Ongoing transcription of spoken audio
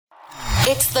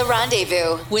It's The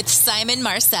Rendezvous with Simon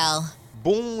Marcel.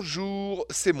 Bonjour,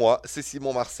 c'est moi, c'est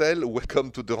Simon Marcel.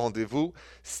 Welcome to The Rendezvous.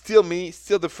 Still me,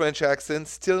 still the French accent.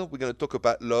 Still, we're going to talk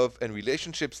about love and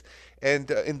relationships.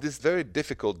 And in these very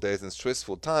difficult days and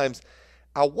stressful times,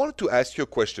 I wanted to ask you a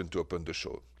question to open the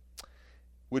show,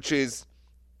 which is,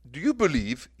 do you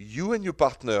believe you and your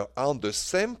partner are on the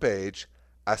same page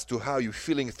as to how you're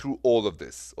feeling through all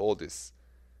this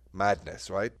madness,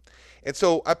 right? And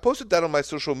so I posted that on my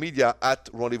social media at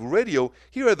Rendezvous Radio.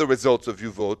 Here are the results of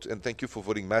your vote, and thank you for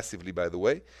voting massively, by the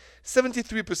way.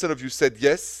 73% of you said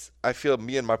yes, I feel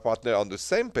me and my partner are on the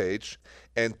same page,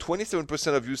 and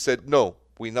 27% of you said no,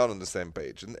 we're not on the same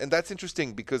page. And that's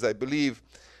interesting because I believe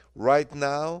right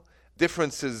now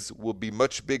differences will be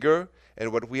much bigger,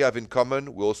 and what we have in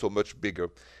common will also much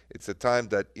bigger. It's a time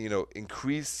that,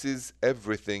 increases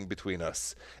everything between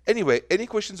us. Anyway, any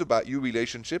questions about your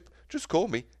relationship, just call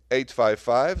me,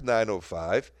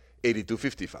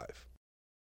 855-905-8255.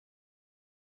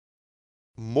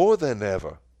 More than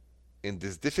ever, in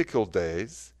these difficult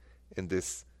days, in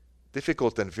this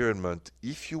difficult environment,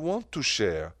 if you want to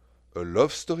share a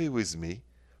love story with me,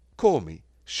 call me,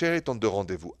 share it on The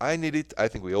Rendezvous. I need it, I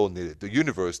think we all need it, the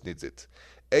universe needs it.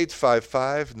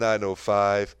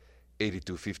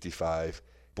 855-905-8255.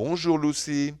 Bonjour,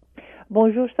 Lucy.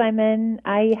 Bonjour, Simon.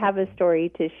 I have a story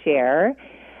to share.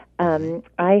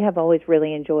 I have always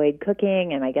really enjoyed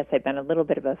cooking, and I guess I've been a little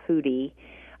bit of a foodie.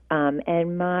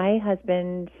 And my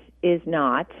husband is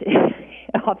not.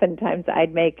 Oftentimes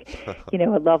I'd make,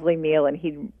 a lovely meal, and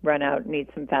he'd run out and eat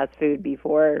some fast food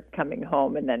before coming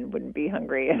home and then wouldn't be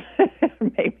hungry and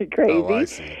make me crazy. Oh, I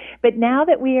see. But now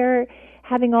that we are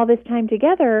having all this time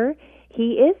together,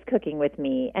 he is cooking with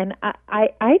me, and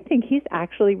I think he's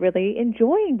actually really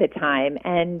enjoying the time.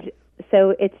 And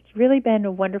so it's really been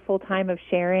a wonderful time of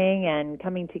sharing and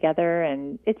coming together,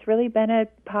 and it's really been a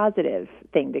positive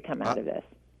thing to come out of this.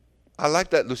 I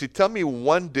like that, Lucy. Tell me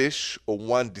one dish or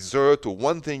one dessert or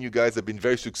one thing you guys have been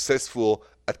very successful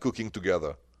at cooking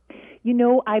together.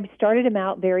 I've started him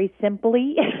out very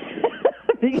simply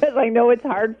because I know it's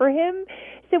hard for him.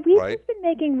 So we've just been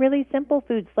making really simple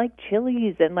foods like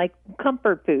chilies and like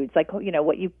comfort foods, like what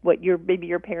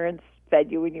your parents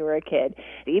fed you when you were a kid.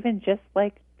 Even just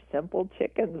like simple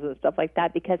chickens and stuff like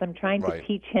that, because I'm trying to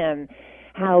teach him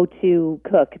how to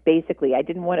cook. Basically, I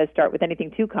didn't want to start with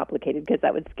anything too complicated because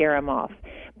that would scare him off.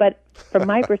 But from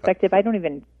my perspective, I don't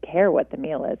even care what the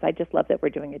meal is. I just love that we're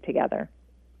doing it together.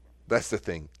 That's the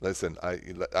thing. Listen,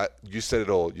 you said it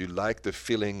all. You like the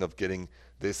feeling of getting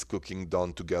this cooking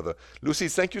done together. Lucy,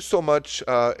 thank you so much.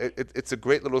 It's a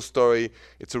great little story.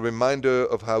 It's a reminder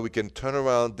of how we can turn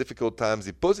around difficult times,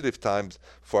 the positive times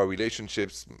for our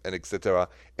relationships, and etc.,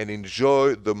 and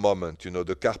enjoy the moment.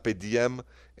 The carpe diem.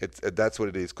 That's what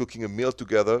it is. Cooking a meal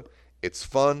together. It's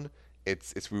fun.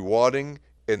 It's rewarding,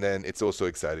 and then it's also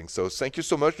exciting. So thank you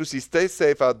so much, Lucy. Stay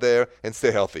safe out there and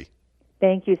stay healthy.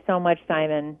 Thank you so much,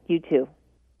 Simon. You too.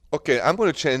 Okay, I'm going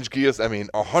to change gears.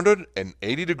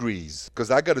 180 degrees,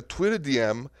 because I got a Twitter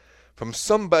DM from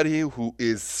somebody who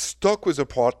is stuck with a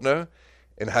partner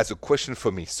and has a question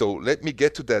for me. So let me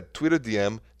get to that Twitter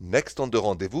DM next on The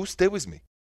Rendezvous. Stay with me.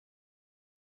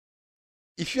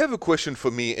 If you have a question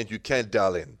for me and you can't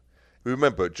dial in,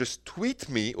 remember, just tweet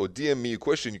me or DM me a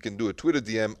question. You can do a Twitter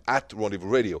DM at Rendezvous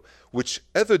Radio, which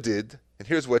Heather did, and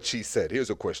here's what she said. Here's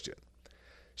a question.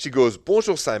 She goes,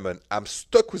 Bonjour, Simon. I'm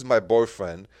stuck with my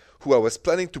boyfriend who I was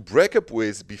planning to break up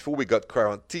with before we got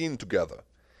quarantined together.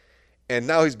 And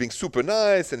now he's being super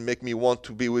nice and make me want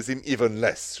to be with him even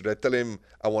less. Should I tell him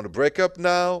I want to break up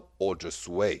now or just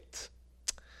wait?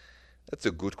 That's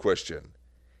a good question.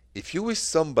 If you're with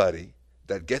somebody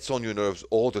that gets on your nerves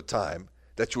all the time,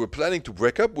 that you were planning to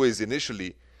break up with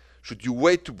initially, should you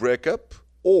wait to break up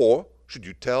or should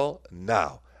you tell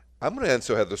now? I'm going to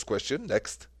answer Heather's question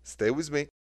next. Stay with me.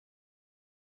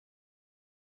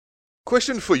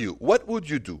 Question for you. What would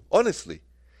you do, honestly,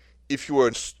 if you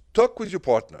were stuck with your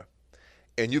partner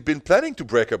and you've been planning to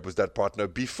break up with that partner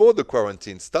before the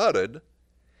quarantine started,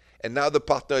 and now the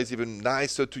partner is even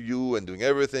nicer to you and doing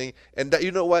everything, and that,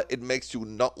 you know what, it makes you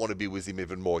not want to be with him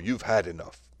even more. You've had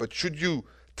enough. But should you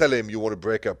tell him you want to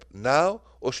break up now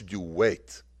or should you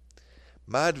wait?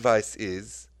 My advice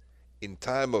is, in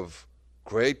time of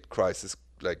great crisis,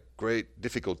 like great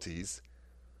difficulties,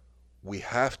 we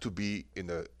have to be in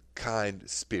a kind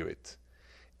spirit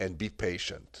and be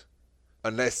patient.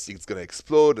 Unless it's going to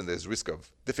explode and there's risk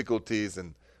of difficulties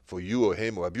and for you or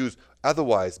him or abuse.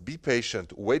 Otherwise, be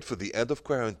patient, wait for the end of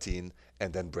quarantine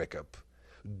and then break up.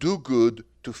 Do good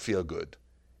to feel good.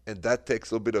 And that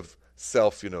takes a little bit of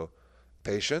self,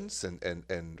 patience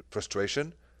and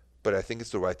frustration. but I think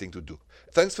it's the right thing to do.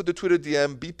 Thanks for the Twitter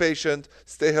DM. Be patient,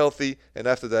 stay healthy, and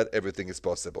after that, everything is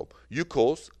possible. Your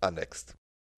calls are next.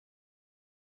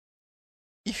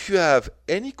 If you have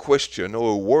any question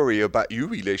or worry about your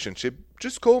relationship,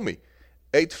 just call me.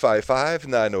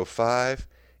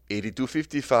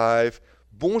 855-905-8255.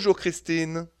 Bonjour,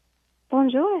 Christine.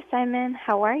 Bonjour, Simon.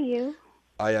 How are you?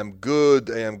 I am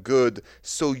good.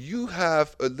 So you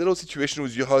have a little situation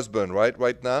with your husband,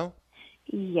 right now?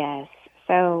 Yes.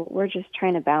 So we're just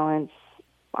trying to balance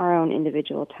our own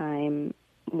individual time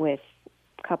with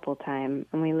couple time.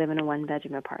 And we live in a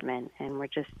one-bedroom apartment, and we're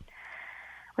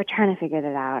trying to figure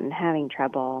that out and having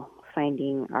trouble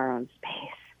finding our own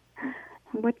space.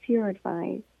 What's your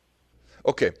advice?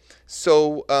 Okay.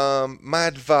 So my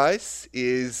advice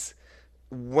is,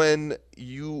 when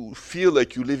you feel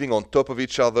like you're living on top of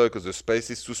each other because the space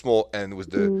is too small, and with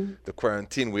the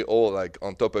quarantine, we're all like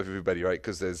on top of everybody, right?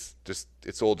 Because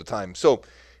it's all the time. So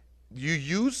you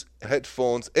use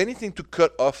headphones, anything to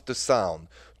cut off the sound,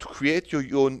 to create your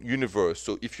own universe.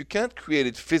 So if you can't create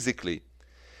it physically,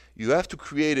 you have to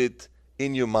create it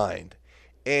in your mind.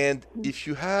 And if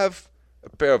you have a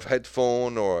pair of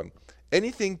headphones or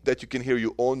anything that you can hear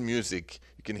your own music,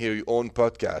 you can hear your own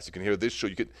podcast, you can hear this show,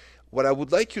 what I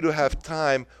would like you to have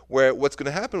time where what's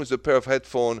going to happen with a pair of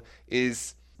headphones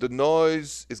is the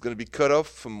noise is going to be cut off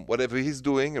from whatever he's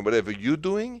doing and whatever you're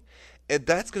doing, and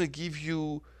that's going to give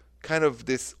you kind of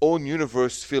this own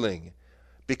universe feeling,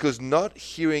 because not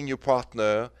hearing your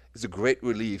partner is a great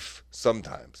relief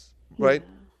sometimes, right?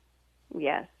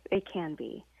 Yes, it can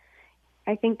be.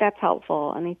 I think that's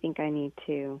helpful, and I think we need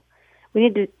to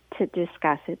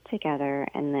discuss it together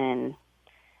and then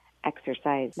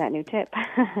exercise that new tip.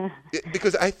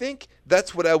 Because I think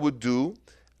that's what I would do.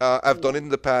 I've done it in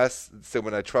the past. Say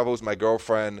when I travel with my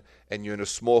girlfriend and you're in a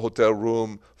small hotel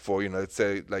room for, let's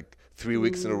say like 3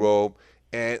 weeks in a row.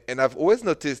 And I've always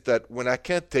noticed that when I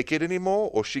can't take it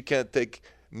anymore, or she can't take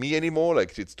me anymore,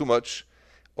 like it's too much,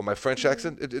 or my French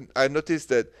accent, I noticed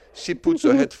that she puts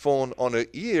her headphone on her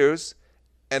ears,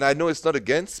 and I know it's not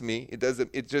against me.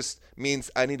 It just means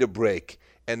I need a break.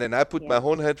 And then I put my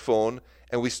own headphone,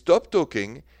 and we stop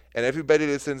talking, and everybody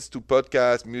listens to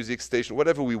podcast, music station,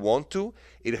 whatever we want to.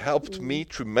 It helped me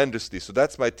tremendously. So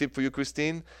that's my tip for you,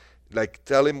 Christine. Like,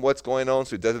 tell him what's going on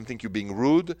so he doesn't think you're being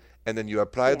rude, and then you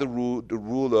apply the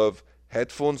rule of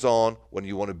headphones on when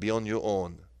you want to be on your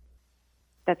own.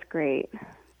 That's great.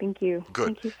 Thank you. Good.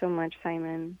 Thank you so much,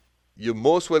 Simon. You're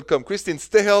most welcome. Christine,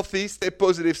 stay healthy, stay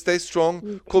positive, stay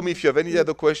strong. Call me if you have any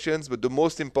other questions, but the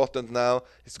most important now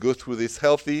is go through this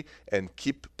healthy and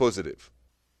keep positive.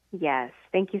 Yes.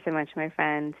 Thank you so much, my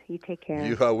friend. You take care.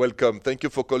 You are welcome. Thank you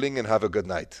for calling, and have a good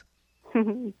night.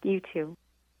 You too.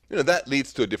 That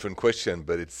leads to a different question,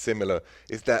 but it's similar.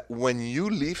 Is that when you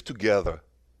live together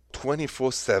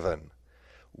 24/7,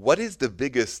 what is the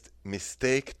biggest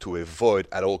mistake to avoid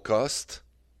at all costs?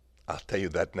 I'll tell you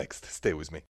that next. Stay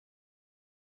with me.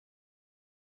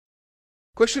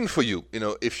 Question for you.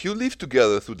 If you live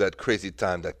together through that crazy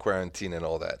time, that quarantine and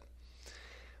all that,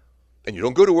 and you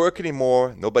don't go to work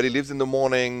anymore, nobody lives in the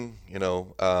morning,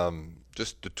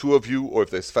 just the two of you, or if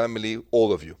there's family,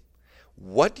 all of you,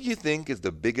 what do you think is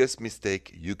the biggest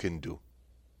mistake you can do?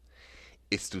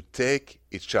 It's to take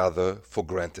each other for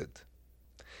granted.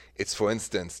 It's, for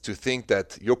instance, to think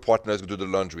that your partner is going to do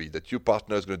the laundry, that your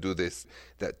partner is going to do this,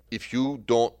 that if you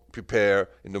don't prepare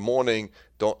in the morning,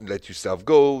 don't let yourself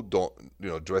go, don't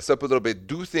dress up a little bit,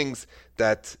 do things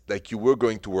that like you were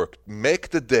going to work. Make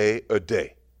the day a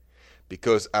day.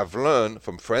 Because I've learned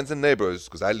from friends and neighbors,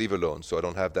 because I live alone, so I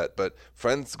don't have that, but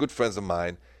friends, good friends of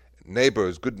mine,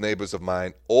 neighbors, good neighbors of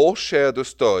mine, all share the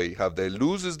story how they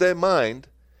lose their mind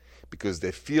because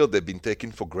they feel they've been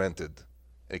taken for granted.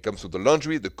 And it comes to the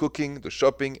laundry, the cooking, the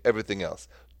shopping, everything else.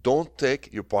 Don't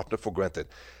take your partner for granted.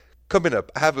 Coming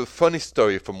up, I have a funny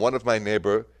story from one of my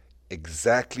neighbors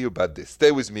exactly about this.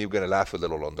 Stay with me. We're going to laugh a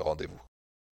little on the rendezvous.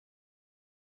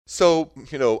 So,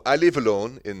 I live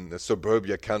alone in a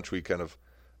suburbia country kind of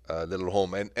little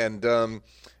home. And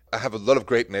I have a lot of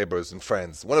great neighbors and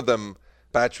friends. One of them,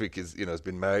 Patrick, has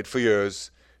been married for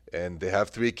years. And they have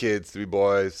 3 kids, 3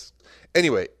 boys.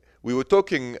 Anyway, we were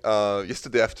talking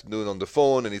yesterday afternoon on the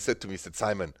phone, and he said to me,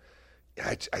 Simon,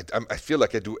 I feel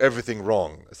like I do everything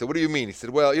wrong. I said, what do you mean? He said,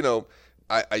 well,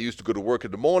 I used to go to work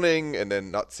in the morning and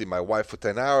then not see my wife for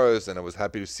 10 hours, and I was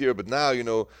happy to see her. But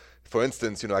now, for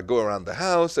instance, I go around the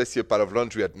house, I see a pile of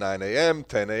laundry at 9 a.m.,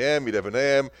 10 a.m., 11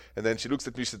 a.m., and then she looks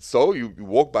at me, she said, so you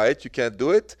walk by it, you can't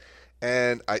do it?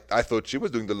 And I thought she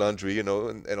was doing the laundry, and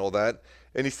all that.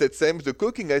 And he said, same with the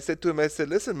cooking. I said to him,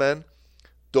 listen, man,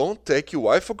 don't take your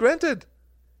wife for granted.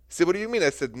 He said, what do you mean? I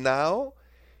said, now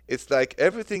It's like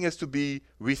everything has to be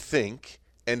rethink,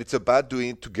 and it's about doing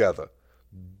it together.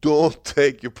 Don't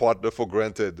take your partner for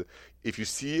granted. If you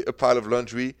see a pile of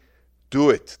laundry, do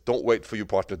it. Don't wait for your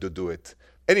partner to do it.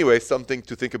 Anyway, something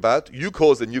to think about. You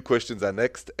calls and new questions are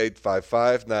next.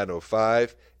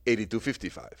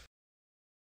 855-905-8255.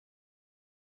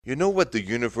 You know what the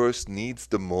universe needs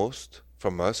the most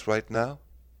from us right now?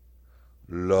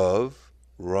 Love,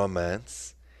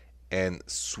 romance, and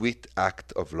sweet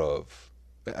act of love.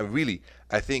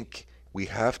 I think we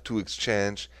have to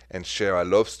exchange and share our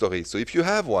love story. So if you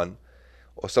have one,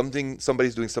 or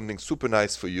somebody's doing something super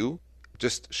nice for you,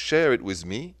 just share it with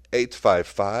me.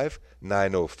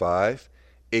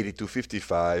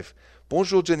 855-905-8255.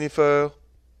 Bonjour, Jennifer.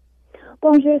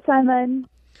 Bonjour, Simon.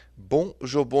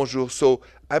 Bonjour, bonjour. So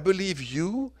I believe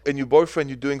you and your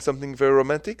boyfriend, you're doing something very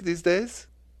romantic these days?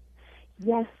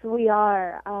 Yes, we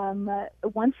are.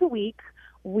 Once a week,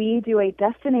 we do a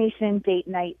destination date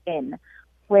night in,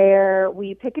 where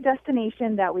we pick a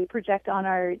destination that we project on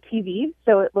our TV,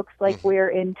 so it looks like we're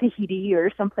in Tahiti or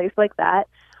someplace like that.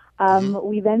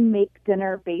 We then make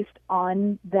dinner based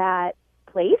on that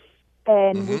place,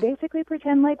 and we basically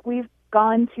pretend like we've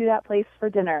gone to that place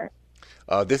for dinner.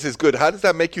 This is good. How does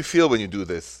that make you feel when you do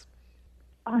this?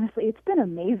 Honestly, it's been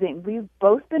amazing. We've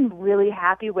both been really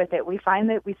happy with it. We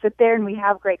find that we sit there and we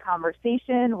have great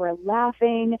conversation. We're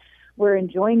laughing. We're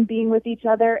enjoying being with each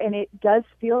other. And it does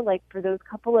feel like for those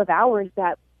couple of hours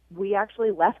that we actually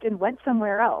left and went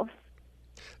somewhere else.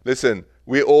 Listen,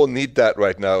 we all need that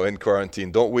right now in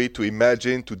quarantine, don't we? To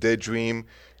imagine, to daydream,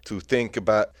 to think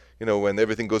about, when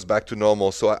everything goes back to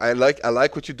normal. So I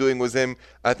like what you're doing with him.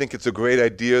 I think it's a great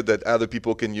idea that other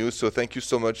people can use. So thank you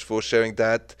so much for sharing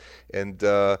that, and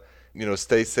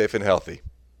stay safe and healthy.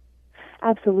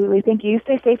 Absolutely. Thank you. You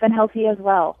stay safe and healthy as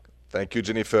well. Thank you,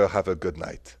 Jennifer. Have a good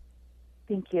night.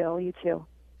 Thank you. You too.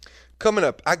 Coming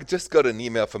up, I just got an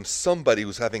email from somebody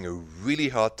who's having a really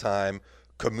hard time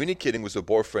communicating with her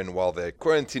boyfriend while they're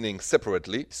quarantining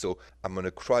separately. So I'm going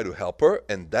to try to help her,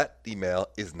 and that email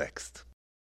is next.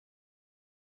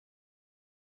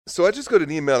 So I just got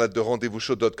an email at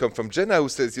therendezvousshow.com from Jenna, who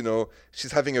says,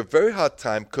 she's having a very hard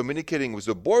time communicating with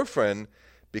her boyfriend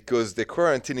because they're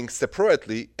quarantining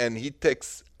separately, and he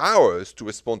takes hours to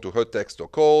respond to her text or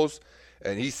calls,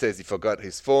 and he says he forgot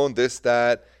his phone, this,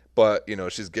 that, but,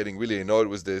 she's getting really annoyed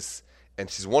with this, and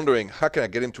she's wondering, how can I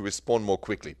get him to respond more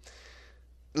quickly?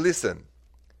 Listen,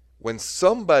 when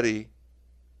somebody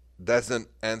doesn't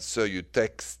answer your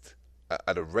text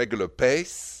at a regular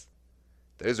pace,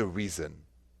 there's a reason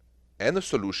and a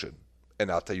solution.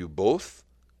 And I'll tell you both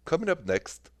coming up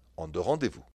next on The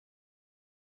Rendezvous.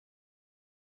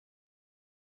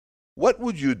 What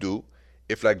would you do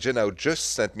if, like Jenna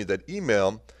just sent me that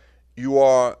email, you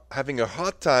are having a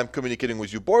hard time communicating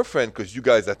with your boyfriend because you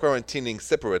guys are quarantining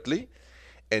separately,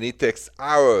 and it takes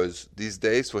hours these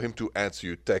days for him to answer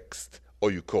your text or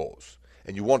your calls.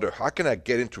 And you wonder, how can I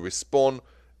get him to respond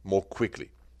more quickly?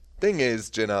 Thing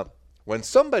is, Jenna, when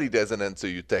somebody doesn't answer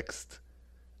your text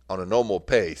on a normal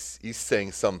pace, he's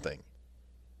saying something.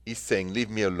 He's saying, leave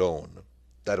me alone.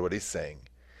 That's what he's saying.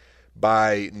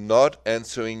 By not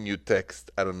answering your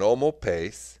text at a normal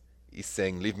pace, he's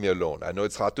saying, leave me alone. I know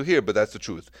it's hard to hear, but that's the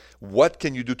truth. What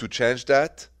can you do to change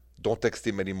that? Don't text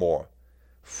him anymore.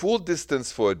 Full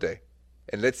distance for a day,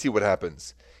 and let's see what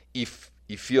happens. If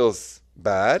he feels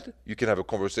bad, you can have a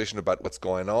conversation about what's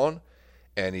going on,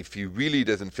 and if he really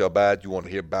doesn't feel bad, you won't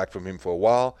hear back from him for a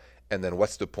while, and then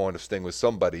what's the point of staying with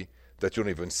somebody that you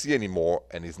don't even see anymore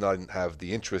and is not have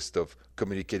the interest of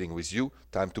communicating with you?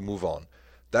 Time to move on.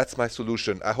 That's my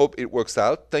solution. I hope it works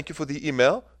out. Thank you for the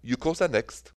email. You calls are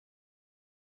next.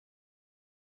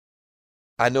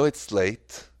 I know it's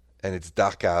late and it's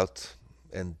dark out,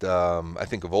 and I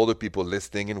think of all the people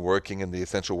listening and working and the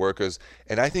essential workers,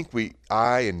 and I think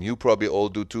I and you probably all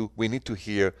do too, we need to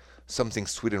hear something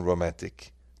sweet and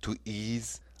romantic to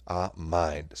ease our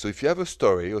mind. So if you have a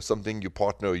story or something your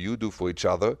partner or you do for each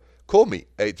other, call me,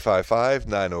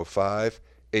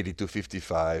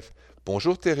 855-905-8255.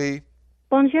 Bonjour, Terry.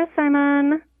 Bonjour,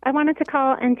 Simon. I wanted to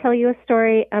call and tell you a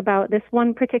story about this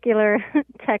one particular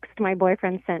text my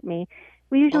boyfriend sent me.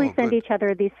 We usually send each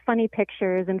other these funny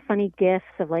pictures and funny gifs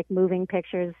of moving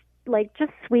pictures,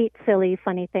 just sweet, silly,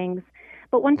 funny things.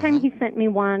 But one time he sent me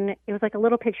one, it was like a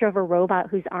little picture of a robot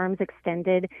whose arms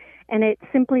extended, and it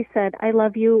simply said, I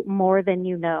love you more than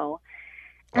you know.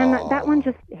 And that one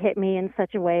just hit me in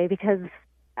such a way because,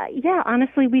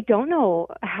 honestly, we don't know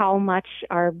how much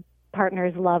our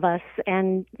partners love us,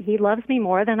 and he loves me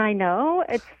more than I know.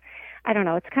 I don't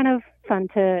know, it's kind of fun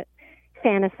to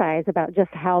fantasize about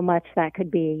just how much that could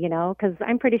be, because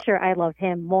I'm pretty sure I love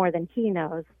him more than he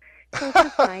knows. So it's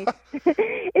just nice.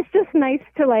 It's just nice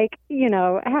to, like,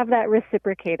 have that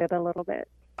reciprocated a little bit.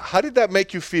 How did that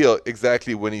make you feel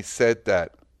exactly when he said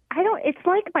that? It's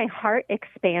like my heart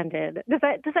expanded.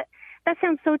 That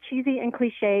sounds so cheesy and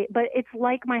cliche, but it's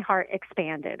like my heart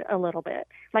expanded a little bit.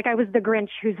 Like I was the Grinch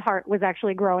whose heart was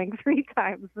actually growing 3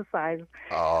 times the size.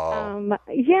 Oh.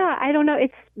 Yeah, I don't know.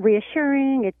 It's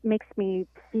reassuring. It makes me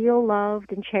feel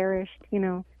loved and cherished,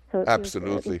 So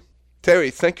Absolutely. Terry,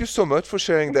 thank you so much for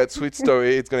sharing that sweet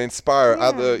story. It's going to inspire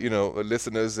other,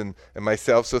 listeners and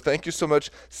myself. So thank you so much.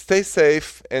 Stay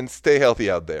safe and stay healthy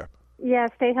out there. Yeah,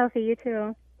 stay healthy. You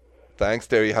too. Thanks,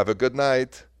 Terry. Have a good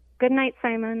night. Good night,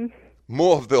 Simon.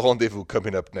 More of the Rendezvous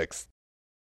coming up next.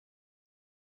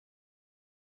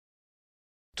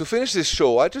 To finish this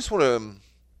show, I just want to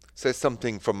say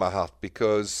something from my heart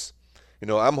because,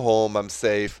 I'm home, I'm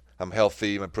safe, I'm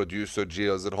healthy. My producer,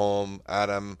 Jill, is at home.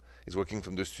 Adam is working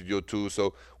from the studio too.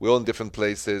 So we're all in different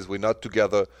places. We're not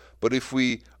together. But if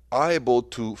we are able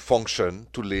to function,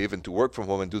 to live, and to work from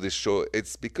home and do this show,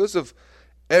 it's because of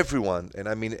everyone, and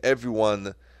I mean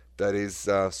everyone that is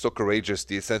so courageous,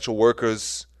 the essential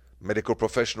workers, medical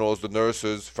professionals, the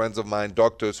nurses, friends of mine,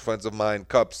 doctors, friends of mine,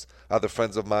 cops, other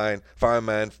friends of mine,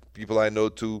 firemen, people I know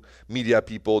too, media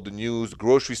people, the news,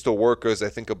 grocery store workers. I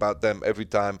think about them every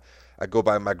time I go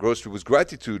buy my grocery with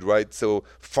gratitude, right? So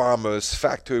farmers,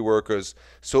 factory workers.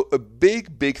 So a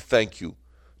big, big thank you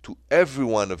to every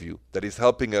one of you that is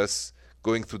helping us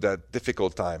going through that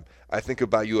difficult time. I think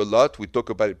about you a lot. We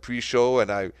talk about it pre-show,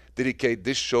 and I dedicate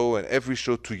this show and every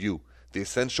show to you, the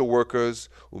essential workers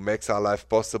who makes our life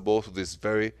possible through this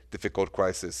very difficult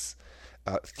crisis.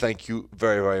 Thank you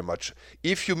very, very much.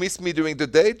 If you miss me during the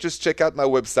day, just check out my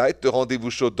website,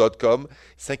 therendezvousshow.com.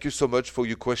 Thank you so much for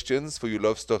your questions, for your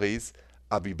love stories.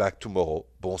 I'll be back tomorrow.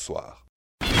 Bonsoir.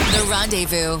 The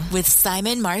Rendezvous with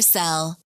Simon Marcel.